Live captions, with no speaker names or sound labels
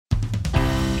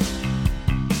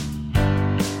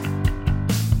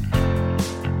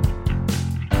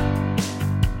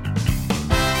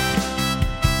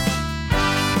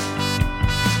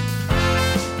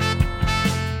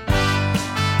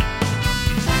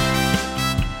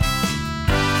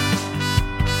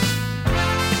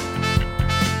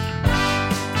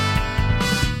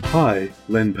Hi,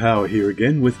 Len Power here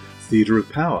again with Theatre of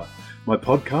Power, my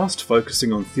podcast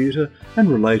focusing on theatre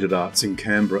and related arts in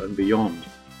Canberra and beyond.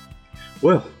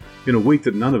 Well, in a week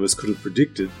that none of us could have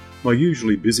predicted, my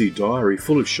usually busy diary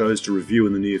full of shows to review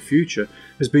in the near future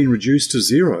has been reduced to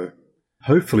zero.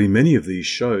 Hopefully many of these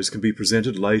shows can be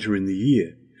presented later in the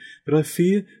year, but I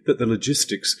fear that the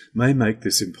logistics may make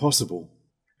this impossible.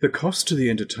 The cost to the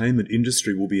entertainment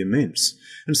industry will be immense,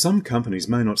 and some companies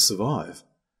may not survive.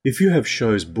 If you have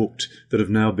shows booked that have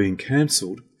now been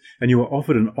cancelled, and you are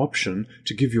offered an option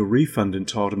to give your refund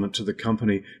entitlement to the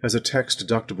company as a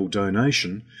tax-deductible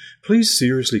donation, please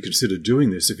seriously consider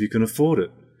doing this if you can afford it.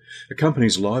 A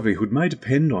company's livelihood may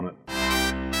depend on it.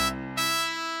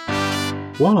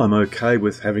 While I'm okay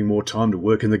with having more time to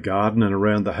work in the garden and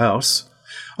around the house,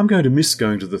 I'm going to miss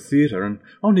going to the theatre, and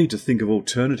I'll need to think of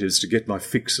alternatives to get my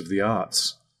fix of the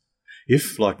arts.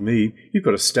 If, like me, you've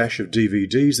got a stash of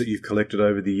DVDs that you've collected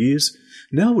over the years,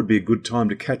 now would be a good time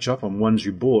to catch up on ones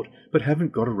you bought but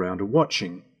haven't got around to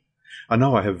watching. I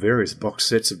know I have various box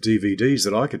sets of DVDs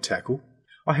that I could tackle.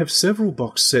 I have several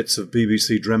box sets of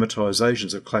BBC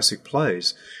dramatisations of classic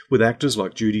plays, with actors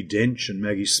like Judi Dench and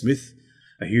Maggie Smith,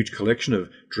 a huge collection of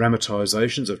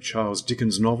dramatisations of Charles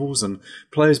Dickens novels and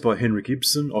plays by Henrik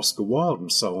Ibsen, Oscar Wilde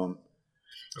and so on.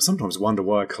 I sometimes wonder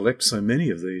why I collect so many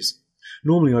of these.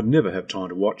 Normally I'd never have time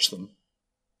to watch them.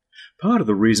 Part of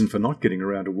the reason for not getting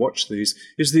around to watch these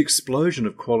is the explosion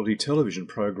of quality television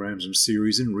programs and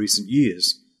series in recent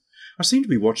years. I seem to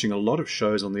be watching a lot of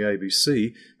shows on the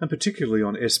ABC and particularly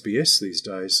on SBS these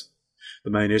days.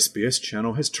 The main SBS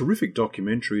channel has terrific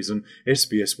documentaries, and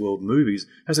SBS World Movies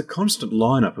has a constant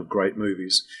lineup of great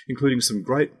movies, including some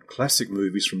great classic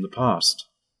movies from the past.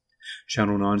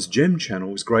 Channel 9's Gem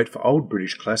channel is great for old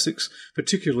British classics,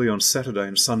 particularly on Saturday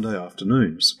and Sunday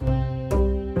afternoons.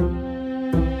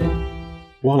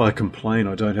 While I complain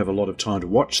I don't have a lot of time to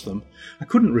watch them, I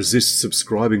couldn't resist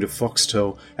subscribing to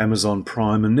Foxtel, Amazon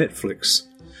Prime and Netflix.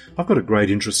 I've got a great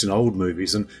interest in old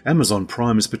movies, and Amazon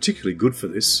Prime is particularly good for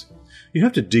this. You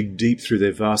have to dig deep through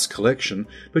their vast collection,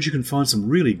 but you can find some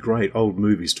really great old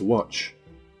movies to watch.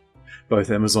 Both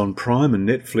Amazon Prime and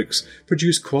Netflix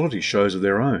produce quality shows of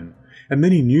their own, and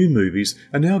many new movies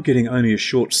are now getting only a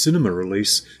short cinema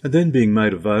release and then being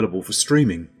made available for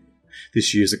streaming.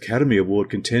 This year's Academy Award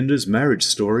contenders Marriage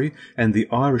Story and The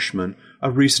Irishman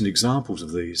are recent examples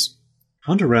of these.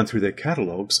 Hunt around through their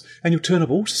catalogues and you'll turn up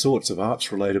all sorts of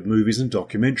arts-related movies and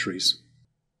documentaries.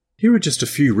 Here are just a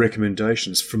few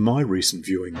recommendations from my recent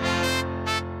viewing.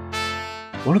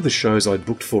 One of the shows I'd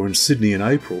booked for in Sydney in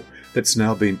April that's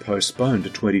now been postponed to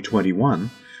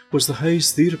 2021 was the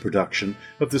Hayes Theatre production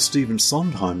of the Stephen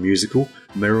Sondheim musical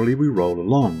Merrily We Roll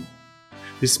Along.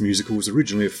 This musical was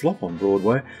originally a flop on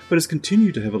Broadway, but has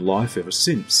continued to have a life ever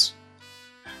since.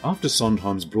 After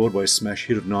Sondheim's Broadway smash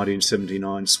hit of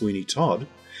 1979 Sweeney Todd,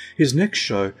 his next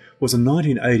show was a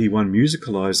 1981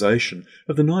 musicalisation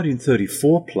of the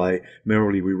 1934 play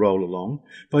Merrily We Roll Along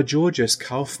by George S.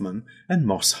 Kaufman and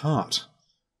Moss Hart.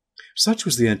 Such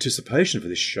was the anticipation for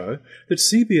this show that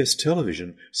CBS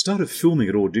Television started filming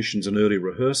at auditions and early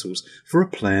rehearsals for a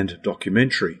planned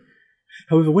documentary.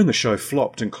 However, when the show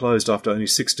flopped and closed after only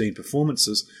 16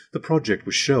 performances, the project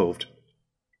was shelved.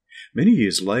 Many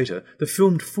years later, the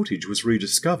filmed footage was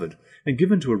rediscovered and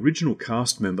given to original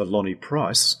cast member Lonnie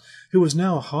Price, who was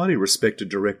now a highly respected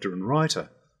director and writer.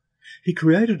 He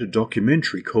created a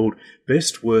documentary called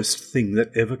Best Worst Thing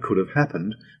That Ever Could Have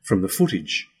Happened from the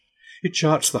footage. It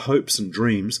charts the hopes and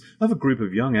dreams of a group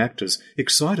of young actors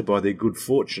excited by their good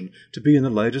fortune to be in the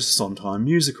latest Sondheim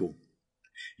musical.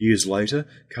 Years later,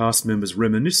 cast members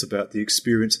reminisce about the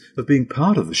experience of being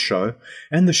part of the show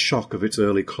and the shock of its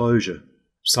early closure.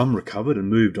 Some recovered and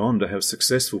moved on to have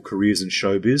successful careers in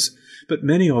showbiz, but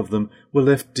many of them were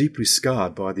left deeply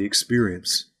scarred by the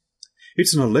experience.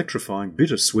 It's an electrifying,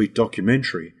 bittersweet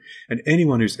documentary, and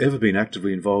anyone who's ever been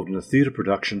actively involved in a theatre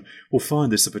production will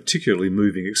find this a particularly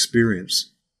moving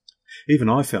experience. Even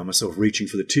I found myself reaching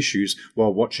for the tissues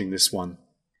while watching this one.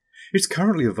 It's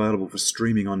currently available for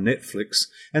streaming on Netflix,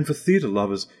 and for theatre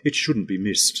lovers it shouldn't be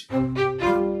missed.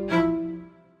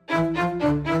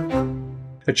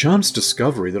 A chance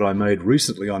discovery that I made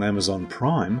recently on Amazon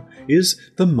Prime is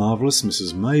The Marvellous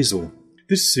Mrs. Maisel.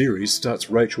 This series starts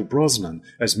Rachel Brosnan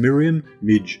as Miriam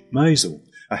Midge Maisel,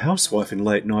 a housewife in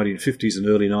late 1950s and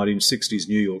early 1960s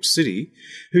New York City,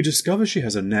 who discovers she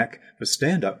has a knack for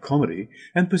stand-up comedy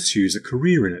and pursues a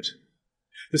career in it.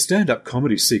 The stand-up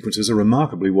comedy sequences are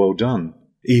remarkably well done.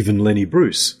 Even Lenny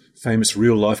Bruce, famous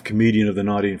real-life comedian of the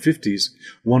 1950s,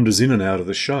 wanders in and out of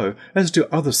the show, as do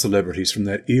other celebrities from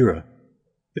that era.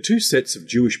 The two sets of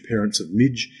Jewish parents of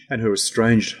Midge and her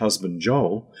estranged husband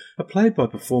Joel are played by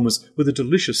performers with a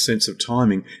delicious sense of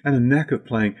timing and a knack of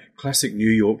playing classic New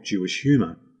York Jewish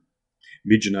humour.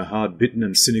 Midge and her hard-bitten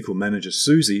and cynical manager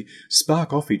Susie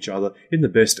spark off each other in the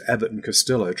best Abbott and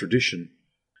Costello tradition.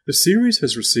 The series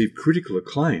has received critical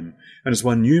acclaim and has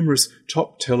won numerous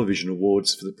top television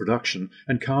awards for the production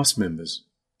and cast members.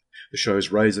 The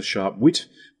show's razor-sharp wit,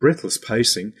 breathless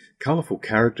pacing, colourful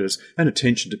characters and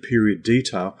attention to period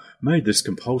detail made this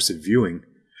compulsive viewing.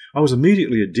 I was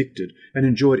immediately addicted and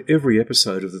enjoyed every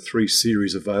episode of the 3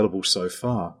 series available so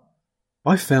far.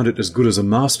 I found it as good as a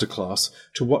masterclass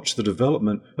to watch the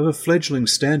development of a fledgling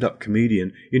stand-up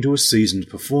comedian into a seasoned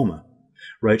performer.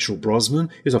 Rachel Brosnan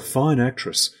is a fine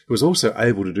actress who is also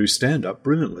able to do stand-up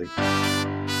brilliantly.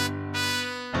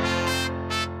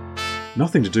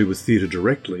 Nothing to do with theatre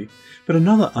directly, but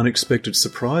another unexpected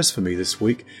surprise for me this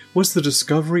week was the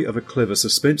discovery of a clever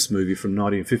suspense movie from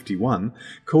 1951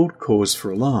 called Cause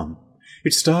for Alarm.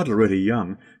 It starred Loretta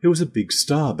Young, who was a big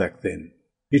star back then.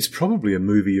 It's probably a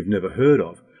movie you've never heard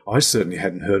of. I certainly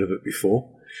hadn't heard of it before,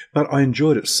 but I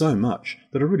enjoyed it so much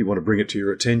that I really want to bring it to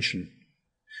your attention.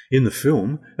 In the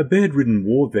film, a bedridden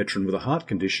war veteran with a heart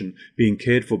condition being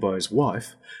cared for by his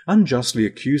wife unjustly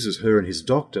accuses her and his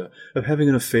doctor of having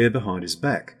an affair behind his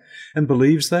back and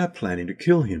believes they are planning to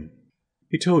kill him.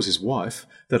 He tells his wife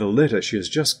that a letter she has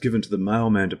just given to the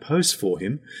mailman to post for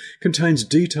him contains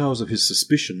details of his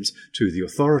suspicions to the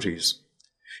authorities.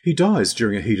 He dies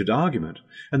during a heated argument,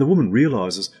 and the woman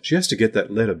realises she has to get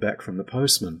that letter back from the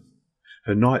postman.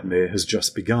 Her nightmare has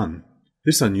just begun.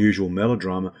 This unusual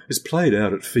melodrama is played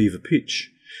out at fever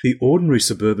pitch. The ordinary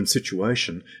suburban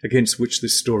situation against which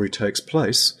this story takes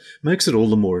place makes it all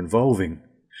the more involving.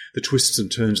 The twists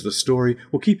and turns of the story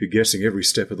will keep you guessing every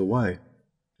step of the way.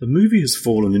 The movie has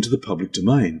fallen into the public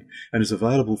domain and is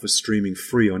available for streaming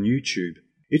free on YouTube.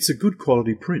 It's a good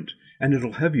quality print, and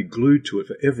it'll have you glued to it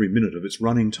for every minute of its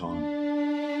running time.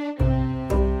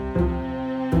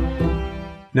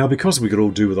 Now, because we could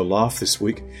all do with a laugh this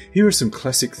week, here are some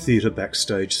classic theatre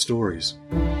backstage stories.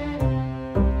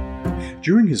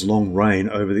 During his long reign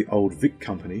over the Old Vic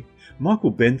Company,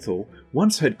 Michael Benthall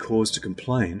once had cause to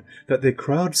complain that their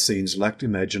crowd scenes lacked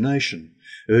imagination,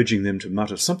 urging them to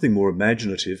mutter something more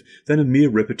imaginative than a mere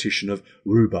repetition of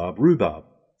rhubarb, rhubarb.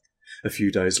 A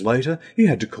few days later, he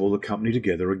had to call the company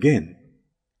together again.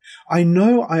 "I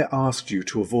know I asked you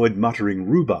to avoid muttering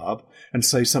rhubarb and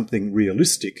say something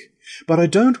realistic, but I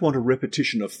don't want a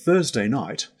repetition of Thursday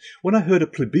night when I heard a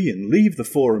plebeian leave the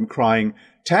forum crying,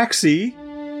 'Taxi!'"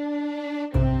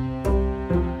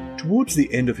 Towards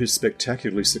the end of his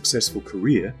spectacularly successful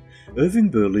career, Irving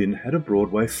Berlin had a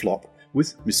Broadway flop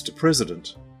with Mr.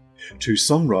 President. 2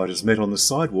 songwriters met on the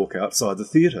sidewalk outside the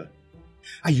theatre.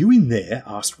 "Are you in there?"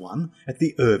 asked one, "at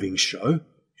the Irving show?"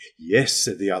 "Yes,"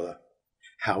 said the other.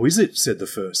 "How is it?" said the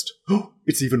first. "Oh,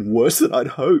 it's even worse than I'd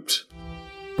hoped."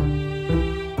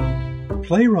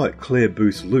 Playwright Claire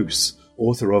Booth Luce,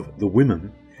 author of The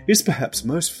Women, is perhaps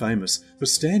most famous for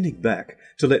standing back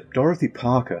to let Dorothy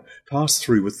Parker pass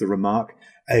through with the remark,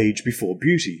 "Age before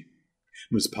beauty."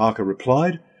 Ms. Parker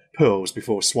replied, "Pearls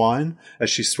before swine," as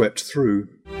she swept through.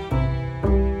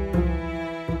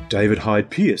 David Hyde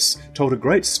Pierce told a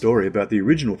great story about the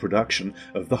original production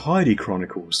of the Heidi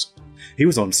Chronicles. He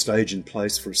was on stage in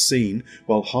place for a scene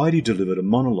while Heidi delivered a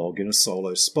monologue in a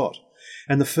solo spot,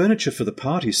 and the furniture for the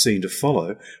party scene to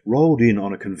follow rolled in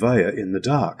on a conveyor in the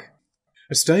dark.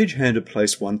 A stagehand had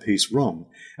placed one piece wrong,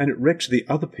 and it wrecked the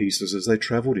other pieces as they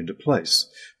travelled into place,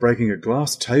 breaking a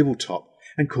glass tabletop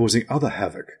and causing other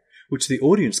havoc, which the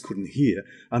audience couldn't hear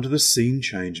under the scene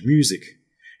change music.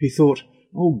 He thought,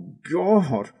 "Oh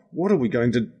God, what are we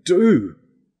going to do?"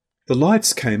 The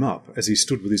lights came up as he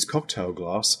stood with his cocktail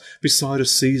glass beside a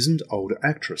seasoned older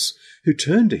actress, who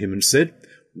turned to him and said,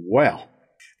 "Well,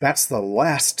 that's the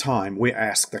last time we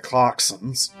ask the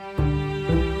Clarksons."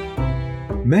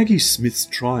 Maggie Smith's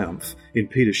triumph in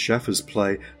Peter Shaffer's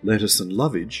play Lettuce and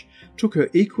Lovage took her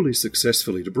equally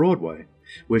successfully to Broadway,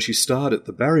 where she starred at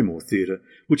the Barrymore Theatre,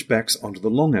 which backs onto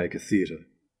the Longacre Theatre.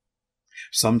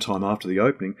 Sometime after the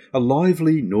opening, a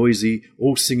lively, noisy,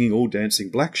 all-singing, all-dancing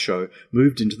black show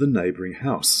moved into the neighbouring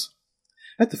house.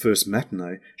 At the first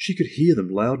matinee, she could hear them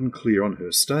loud and clear on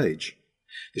her stage.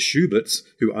 The Schuberts,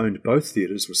 who owned both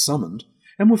theatres, were summoned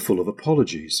and were full of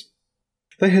apologies.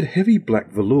 They had heavy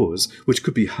black velours which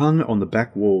could be hung on the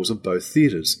back walls of both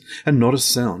theatres, and not a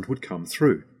sound would come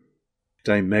through.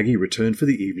 Dame Maggie returned for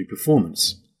the evening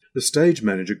performance. The stage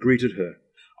manager greeted her.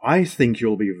 "I think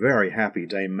you'll be very happy,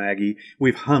 Dame Maggie.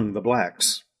 We've hung the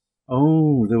blacks."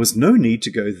 "Oh, there was no need to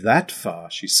go that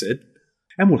far," she said.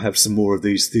 And we'll have some more of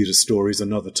these theatre stories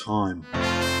another time.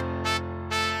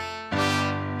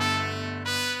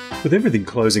 With everything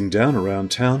closing down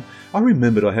around town, I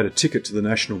remembered I had a ticket to the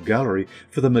National Gallery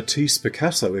for the Matisse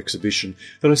Picasso exhibition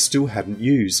that I still hadn't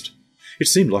used. It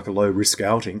seemed like a low-risk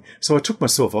outing, so I took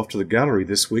myself off to the gallery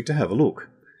this week to have a look.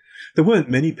 There weren't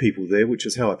many people there, which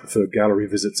is how I prefer gallery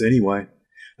visits anyway.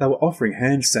 They were offering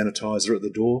hand sanitizer at the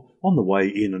door on the way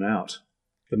in and out.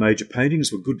 The major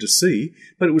paintings were good to see,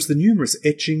 but it was the numerous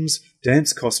etchings,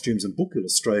 dance costumes and book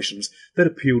illustrations that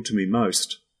appealed to me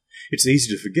most. It's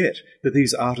easy to forget that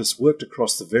these artists worked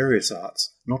across the various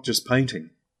arts, not just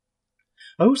painting.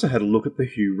 I also had a look at the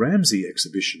Hugh Ramsay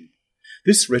exhibition.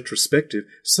 This retrospective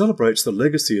celebrates the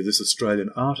legacy of this Australian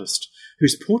artist,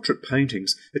 whose portrait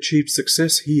paintings achieved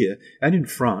success here and in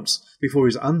France before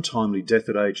his untimely death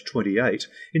at age 28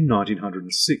 in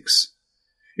 1906.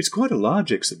 It's quite a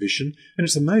large exhibition, and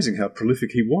it's amazing how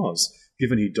prolific he was,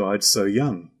 given he died so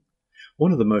young.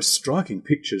 One of the most striking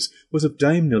pictures was of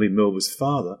Dame Nellie Melba's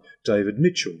father, David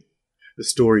Mitchell. The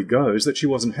story goes that she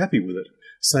wasn't happy with it,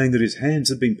 saying that his hands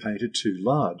had been painted too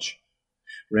large.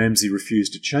 Ramsay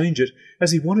refused to change it,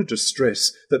 as he wanted to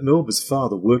stress that Melba's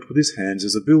father worked with his hands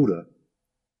as a builder.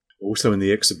 Also in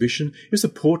the exhibition is a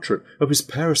portrait of his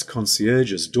Paris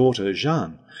concierge's daughter,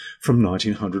 Jeanne, from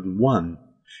 1901.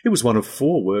 It was one of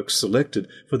 4 works selected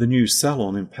for the new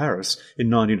Salon in Paris in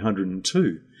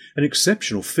 1902, an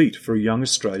exceptional feat for a young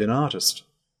Australian artist.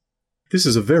 This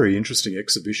is a very interesting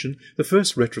exhibition, the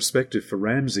first retrospective for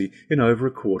Ramsay in over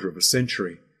a quarter of a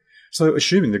century. So,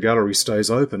 assuming the gallery stays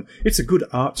open, it's a good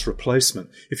arts replacement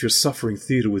if you're suffering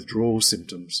theatre withdrawal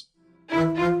symptoms.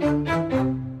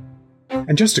 And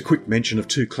just a quick mention of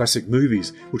 2 classic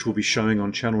movies which will be showing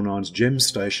on Channel 9's Gem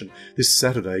station this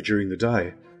Saturday during the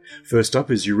day. First up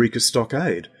is Eureka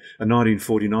Stockade, a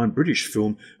 1949 British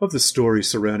film of the story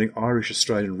surrounding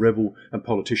Irish-Australian rebel and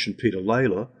politician Peter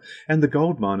Lalor and the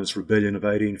Gold Miners' Rebellion of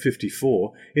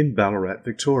 1854 in Ballarat,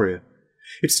 Victoria.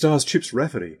 It stars Chips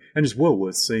Rafferty and is well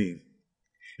worth seeing.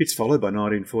 It's followed by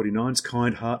 1949's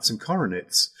Kind Hearts and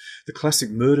Coronets, the classic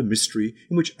murder mystery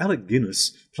in which Alec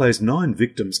Guinness plays 9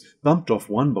 victims bumped off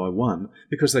one by one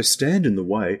because they stand in the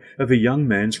way of a young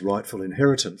man's rightful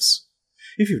inheritance.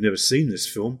 If you've never seen this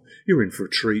film, you're in for a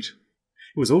treat.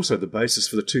 It was also the basis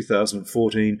for the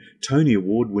 2014 Tony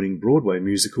Award-winning Broadway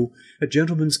musical, A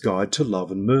Gentleman's Guide to Love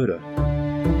and Murder.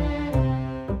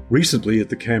 Recently at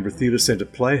the Canberra Theatre Centre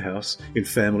Playhouse in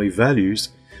Family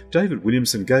Values, David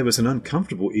Williamson gave us an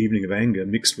uncomfortable evening of anger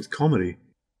mixed with comedy.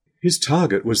 His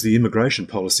target was the immigration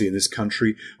policy in this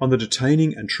country on the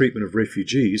detaining and treatment of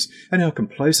refugees and our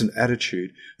complacent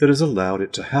attitude that has allowed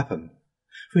it to happen.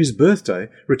 For his birthday,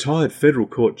 retired Federal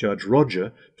Court Judge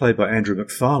Roger, played by Andrew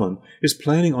McFarlane, is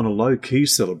planning on a low-key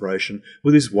celebration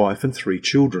with his wife and 3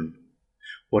 children.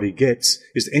 What he gets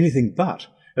is anything but,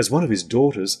 as one of his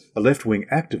daughters, a left-wing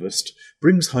activist,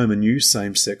 brings home a new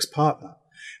same-sex partner,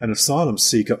 an asylum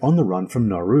seeker on the run from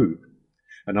Nauru.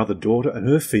 Another daughter and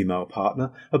her female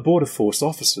partner are Border Force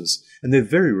officers, and their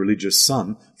very religious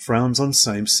son frowns on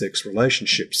same-sex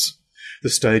relationships. The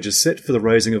stage is set for the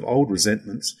raising of old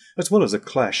resentments, as well as a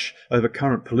clash over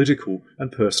current political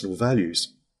and personal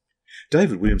values.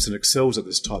 David Williamson excels at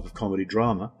this type of comedy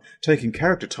drama, taking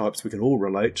character types we can all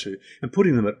relate to and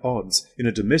putting them at odds in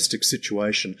a domestic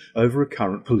situation over a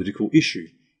current political issue.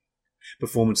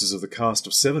 Performances of the cast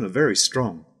of 7 are very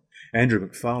strong. Andrew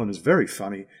McFarlane is very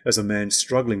funny as a man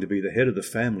struggling to be the head of the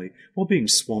family while being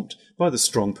swamped by the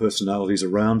strong personalities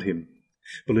around him.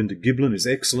 Belinda Giblin is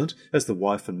excellent as the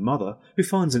wife and mother who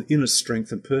finds an inner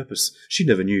strength and purpose she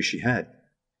never knew she had.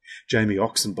 Jamie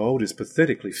Oxenbould is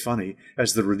pathetically funny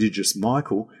as the religious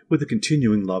Michael with a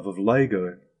continuing love of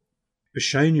Lego.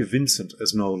 Bashania Vincent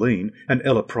as Nolene and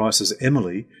Ella Price as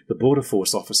Emily, the Border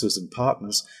Force officers and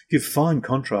partners, give fine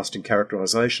contrasting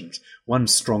characterisations, one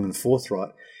strong and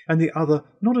forthright, and the other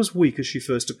not as weak as she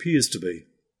first appears to be.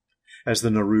 As the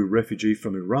Nauru refugee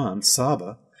from Iran,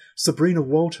 Saba, Sabrina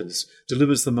Walters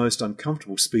delivers the most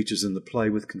uncomfortable speeches in the play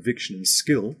with conviction and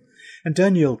skill, and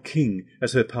Danielle King,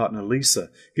 as her partner Lisa,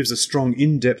 gives a strong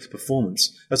in-depth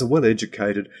performance as a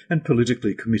well-educated and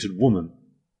politically committed woman.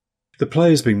 The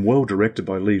play has been well directed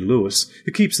by Lee Lewis,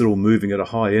 who keeps it all moving at a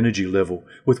high energy level,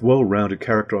 with well-rounded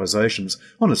characterisations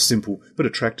on a simple but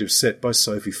attractive set by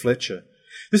Sophie Fletcher.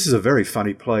 This is a very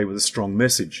funny play with a strong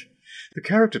message. The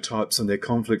character types and their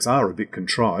conflicts are a bit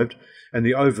contrived, and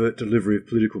the overt delivery of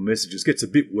political messages gets a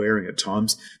bit wearing at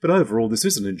times, but overall this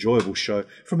is an enjoyable show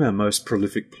from our most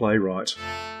prolific playwright.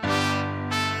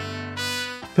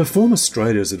 Perform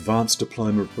Australia's Advanced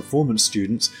Diploma of Performance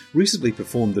students recently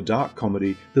performed the dark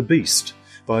comedy The Beast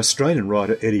by Australian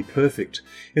writer Eddie Perfect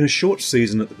in a short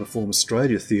season at the Perform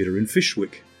Australia Theatre in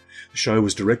Fyshwick. The show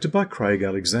was directed by Craig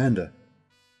Alexander.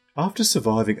 After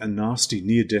surviving a nasty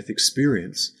near-death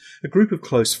experience, a group of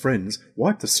close friends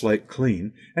wipe the slate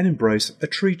clean and embrace a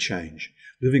tree change,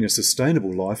 living a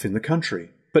sustainable life in the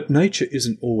country. But nature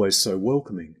isn't always so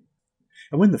welcoming.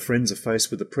 And when the friends are faced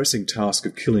with the pressing task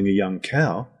of killing a young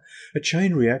cow, a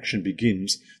chain reaction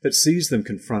begins that sees them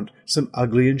confront some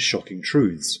ugly and shocking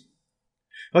truths.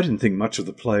 I didn't think much of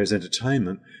the play as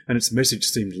entertainment, and its message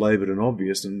seemed laboured and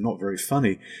obvious and not very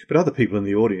funny, but other people in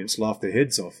the audience laughed their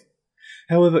heads off.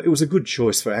 However, it was a good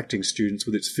choice for acting students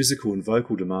with its physical and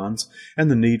vocal demands and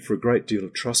the need for a great deal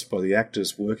of trust by the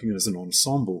actors working as an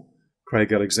ensemble.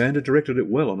 Craig Alexander directed it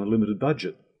well on a limited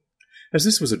budget. As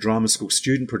this was a drama school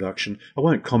student production, I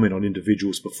won't comment on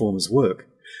individuals' performers' work,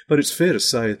 but it's fair to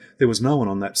say there was no one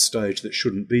on that stage that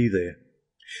shouldn't be there.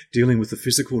 Dealing with the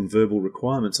physical and verbal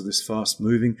requirements of this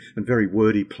fast-moving and very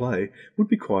wordy play would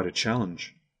be quite a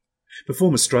challenge.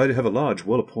 Perform Australia have a large,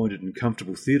 well-appointed and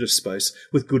comfortable theatre space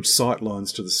with good sight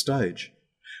lines to the stage.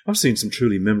 I've seen some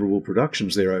truly memorable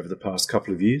productions there over the past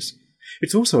couple of years.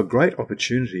 It's also a great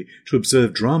opportunity to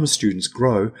observe drama students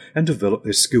grow and develop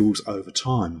their skills over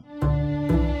time.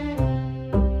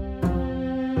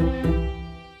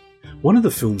 One of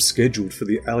the films scheduled for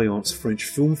the Alliance French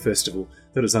Film Festival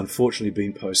that has unfortunately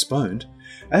been postponed,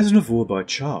 Aznavour by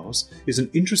Charles, is an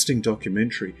interesting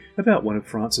documentary about one of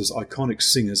France's iconic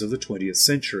singers of the 20th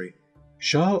century.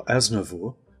 Charles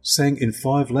Aznavour sang in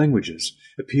 5 languages,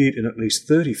 appeared in at least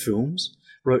 30 films,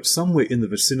 wrote somewhere in the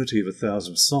vicinity of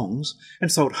 1,000 songs,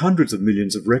 and sold hundreds of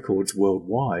millions of records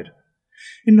worldwide.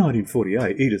 In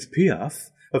 1948, Edith Piaf,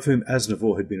 of whom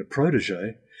Aznavour had been a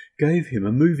protégé, gave him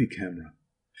a movie camera.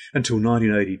 Until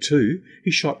 1982, he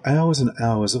shot hours and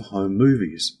hours of home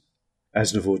movies.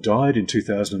 Aznavour died in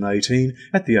 2018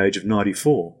 at the age of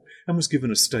 94 and was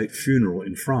given a state funeral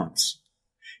in France.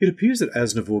 It appears that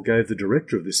Aznavour gave the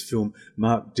director of this film,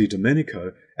 Marc Di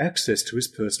Domenico, access to his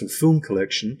personal film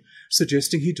collection,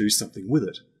 suggesting he do something with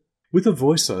it. With a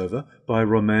voiceover by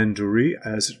Romain Duris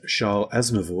as Charles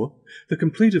Aznavour, the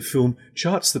completed film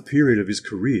charts the period of his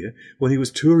career when he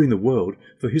was touring the world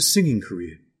for his singing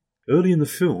career. Early in the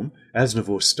film,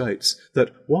 Aznavour states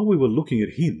that while we were looking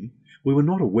at him, we were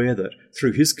not aware that,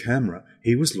 through his camera,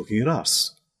 he was looking at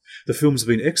us. The film's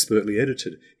been expertly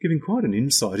edited, giving quite an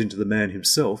insight into the man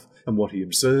himself and what he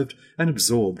observed and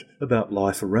absorbed about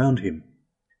life around him.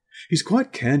 He's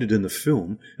quite candid in the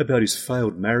film about his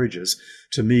failed marriages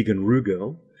to Megan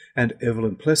Ruegel and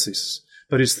Evelyn Plessis,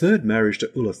 but his third marriage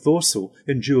to Ulla Thorsel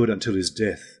endured until his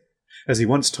death. As he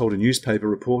once told a newspaper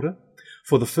reporter,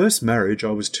 "For the first marriage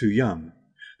I was too young.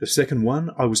 The second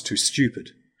one I was too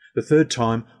stupid. The third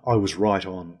time I was right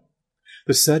on."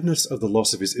 The sadness of the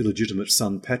loss of his illegitimate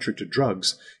son Patrick to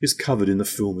drugs is covered in the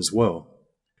film as well.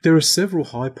 There are several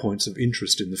high points of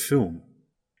interest in the film.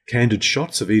 Candid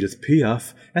shots of Edith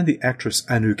Piaf and the actress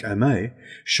Anouk Aimée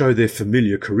show their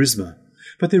familiar charisma,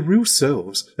 but their real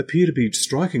selves appear to be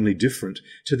strikingly different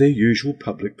to their usual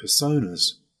public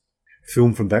personas.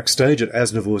 Film from backstage at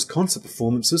Aznavour's concert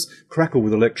performances crackle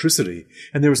with electricity,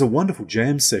 and there is a wonderful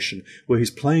jam session where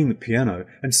he's playing the piano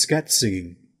and scat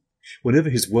singing. Whenever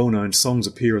his well-known songs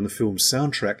appear on the film's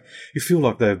soundtrack, you feel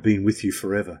like they have been with you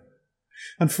forever.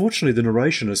 Unfortunately, the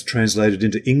narration as translated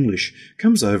into English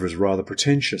comes over as rather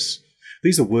pretentious.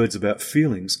 These are words about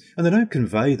feelings, and they don't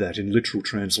convey that in literal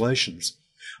translations.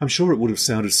 I'm sure it would have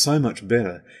sounded so much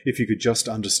better if you could just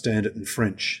understand it in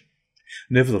French.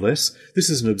 Nevertheless, this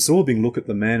is an absorbing look at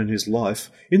the man and his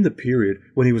life in the period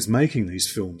when he was making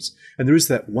these films, and there is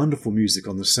that wonderful music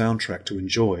on the soundtrack to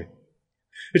enjoy.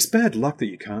 It's bad luck that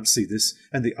you can't see this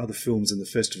and the other films in the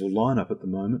festival lineup at the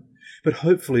moment, but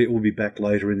hopefully it will be back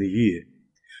later in the year.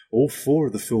 All 4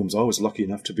 of the films I was lucky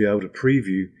enough to be able to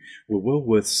preview were well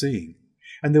worth seeing,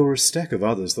 and there were a stack of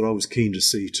others that I was keen to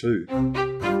see too.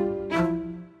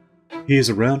 Here's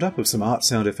a roundup of some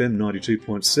Artsound FM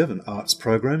 92.7 arts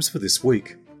programs for this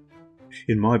week.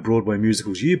 In my Broadway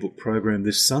Musicals Yearbook program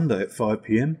this Sunday at 5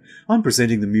 p.m, I'm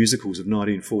presenting the musicals of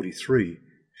 1943.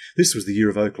 This was the year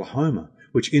of Oklahoma,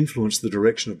 which influenced the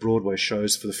direction of Broadway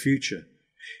shows for the future.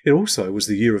 It also was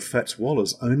the year of Fats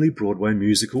Waller's only Broadway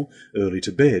musical, Early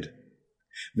to Bed.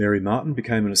 Mary Martin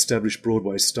became an established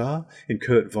Broadway star in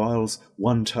Kurt Weill's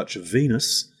One Touch of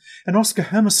Venus, and Oscar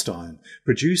Hammerstein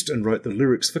produced and wrote the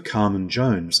lyrics for Carmen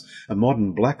Jones, a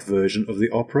modern black version of the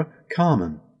opera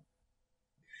Carmen.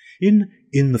 In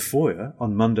the Foyer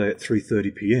on Monday at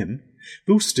 3:30 p.m,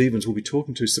 Bill Stevens will be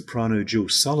talking to soprano Jill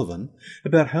Sullivan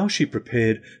about how she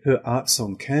prepared her Art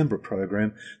Song Canberra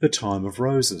program, The Time of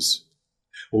Roses.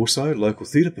 Also, local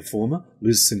theatre performer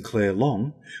Liz Sinclair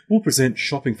Long will present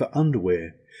Shopping for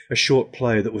Underwear, a short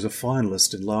play that was a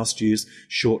finalist in last year's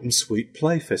Short and Sweet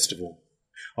Play Festival.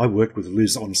 I worked with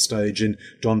Liz on stage in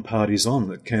Don Parties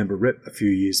On at Canberra Rep a few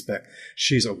years back.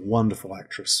 She's a wonderful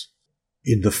actress.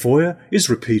 In the Foyer is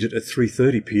repeated at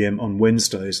 3:30pm on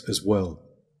Wednesdays as well.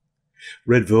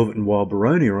 Red Velvet and Wild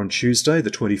Baronia on Tuesday,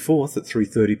 the 24th at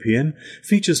 3:30pm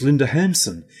features Linda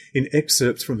Hanson in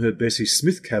excerpts from her Bessie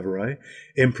Smith cabaret,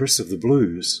 Empress of the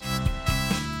Blues.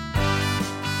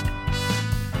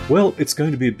 Well, it's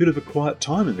going to be a bit of a quiet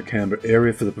time in the Canberra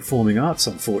area for the performing arts,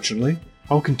 unfortunately.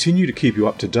 I'll continue to keep you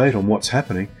up to date on what's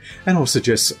happening, and I'll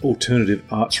suggest alternative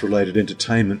arts-related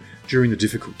entertainment during the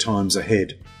difficult times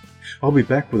ahead. I'll be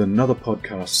back with another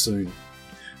podcast soon.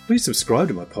 Please subscribe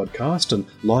to my podcast and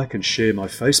like and share my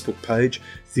Facebook page,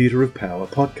 Theatre of Power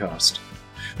Podcast.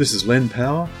 This is Len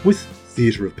Power with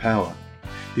Theatre of Power.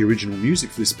 The original music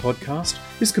for this podcast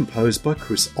is composed by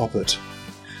Chris Oppert.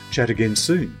 Chat again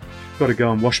soon. Got to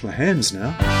go and wash my hands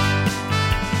now.